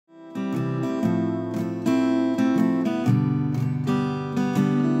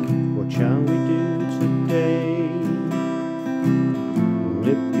shall we do today? Will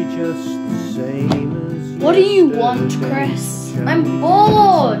it be just the same as What do you want, Chris? I'm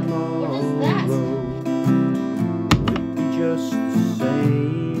bored. What is that? Will it be just the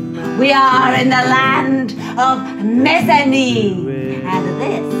same as We are in the land of Mezzanine, and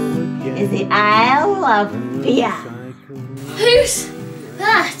this is the Isle of Fear. Who's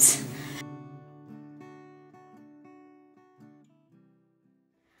that?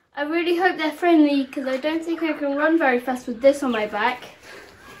 I really hope they're friendly because I don't think I can run very fast with this on my back.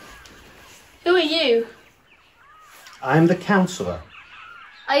 Who are you? I'm the counsellor.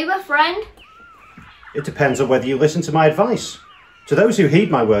 Are you a friend? It depends on whether you listen to my advice. To those who heed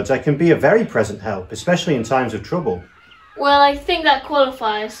my words, I can be a very present help, especially in times of trouble. Well, I think that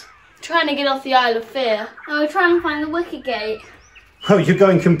qualifies. Trying to get off the Isle of Fear. And we're trying to find the Wicket Gate. Oh, you're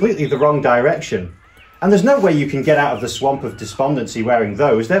going completely the wrong direction. And there's no way you can get out of the swamp of despondency wearing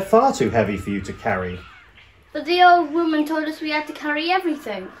those. They're far too heavy for you to carry. But the old woman told us we had to carry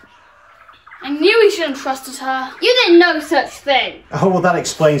everything. I knew we shouldn't have trusted her. You did no such thing. Oh, well, that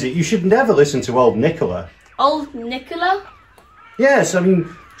explains it. You should never listen to old Nicola. Old Nicola? Yes, I mean,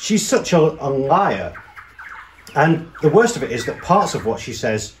 she's such a liar. And the worst of it is that parts of what she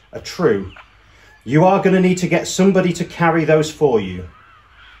says are true. You are going to need to get somebody to carry those for you.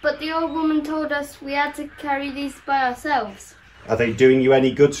 But the old woman told us we had to carry these by ourselves. Are they doing you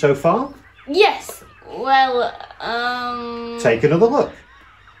any good so far? Yes. Well, Take another look.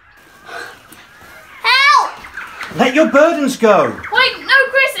 Help! Let your burdens go. Wait, no,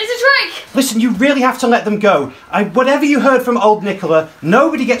 Chris, it's a trick. Listen, you really have to let them go. Whatever you heard from old Nicola,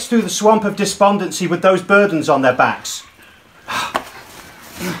 nobody gets through the swamp of despondency with those burdens on their backs.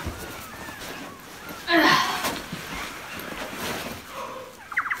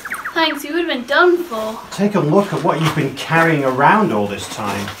 Thanks, you would have been done for. Take a look at what you've been carrying around all this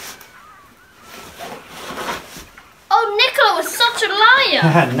time. Oh, Nicola was such a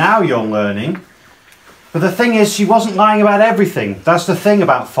liar. Now you're learning. But the thing is, she wasn't lying about everything. That's the thing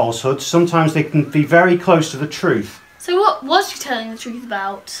about falsehoods. Sometimes they can be very close to the truth. So what was she telling the truth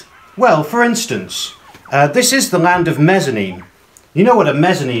about? Well, for instance, this is the land of Mezzanine. You know what a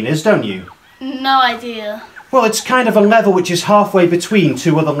mezzanine is, don't you? No idea. Well, it's kind of a level which is halfway between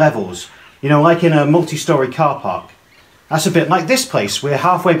two other levels. You know, like in a multi-storey car park. That's a bit like this place. We're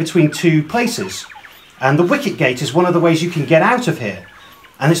halfway between two places. And the Wicket Gate is one of the ways you can get out of here.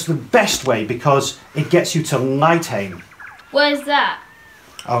 And it's the best way because it gets you to Lightheim. Where's that?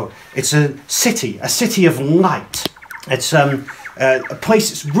 Oh, it's a city of light. It's a place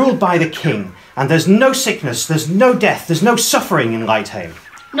that's ruled by the king. And there's no sickness, there's no death, there's no suffering in Lightheim.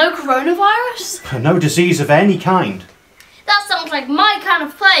 No coronavirus? No disease of any kind. That sounds like my kind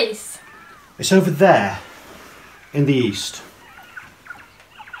of place. It's over there, in the east.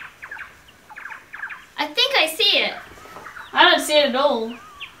 I think I see it. I don't see it at all.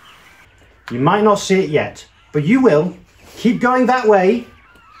 You might not see it yet, but you will. Keep going that way,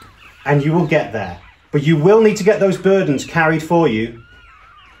 and you will get there. But you will need to get those burdens carried for you.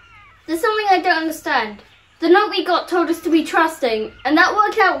 There's something I don't understand. The note we got told us to be trusting, and that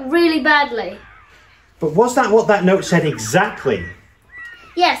worked out really badly. But was that what that note said exactly?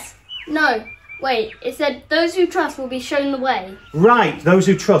 Yes. No. Wait. It said those who trust will be shown the way. Right, those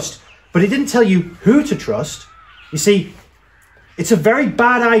who trust. But it didn't tell you who to trust. You see, it's a very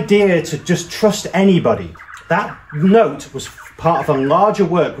bad idea to just trust anybody. That note was part of a larger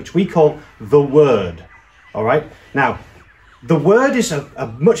work which we call the Word. All right? Now, the Word is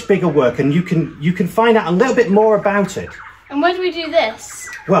a much bigger work, and you can find out a little bit more about it. And where do we do this?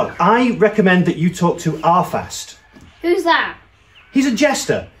 Well, I recommend that you talk to Arfast. Who's that? He's a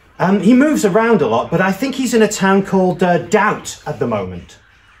jester. He moves around a lot, but I think he's in a town called Doubt at the moment.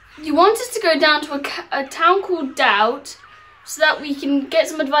 You want us to go down to a town called Doubt so that we can get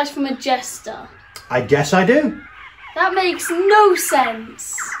some advice from a jester? I guess I do. That makes no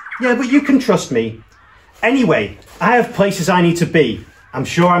sense. Yeah, but you can trust me. Anyway, I have places I need to be. I'm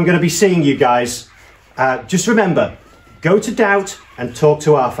sure I'm going to be seeing you guys. Just remember, go to Doubt and talk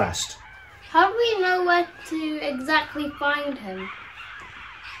to Arfast. How do we know where to exactly find him?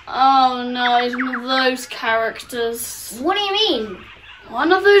 Oh no, he's one of those characters. What do you mean?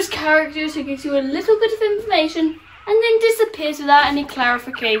 One of those characters who gives you a little bit of information and then disappears without any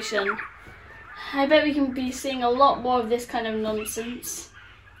clarification. I bet we can be seeing a lot more of this kind of nonsense.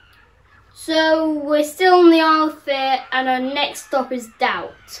 So we're still on the Isle of Fear and our next stop is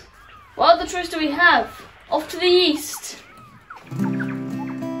Doubt. What other choice do we have? Off to the east.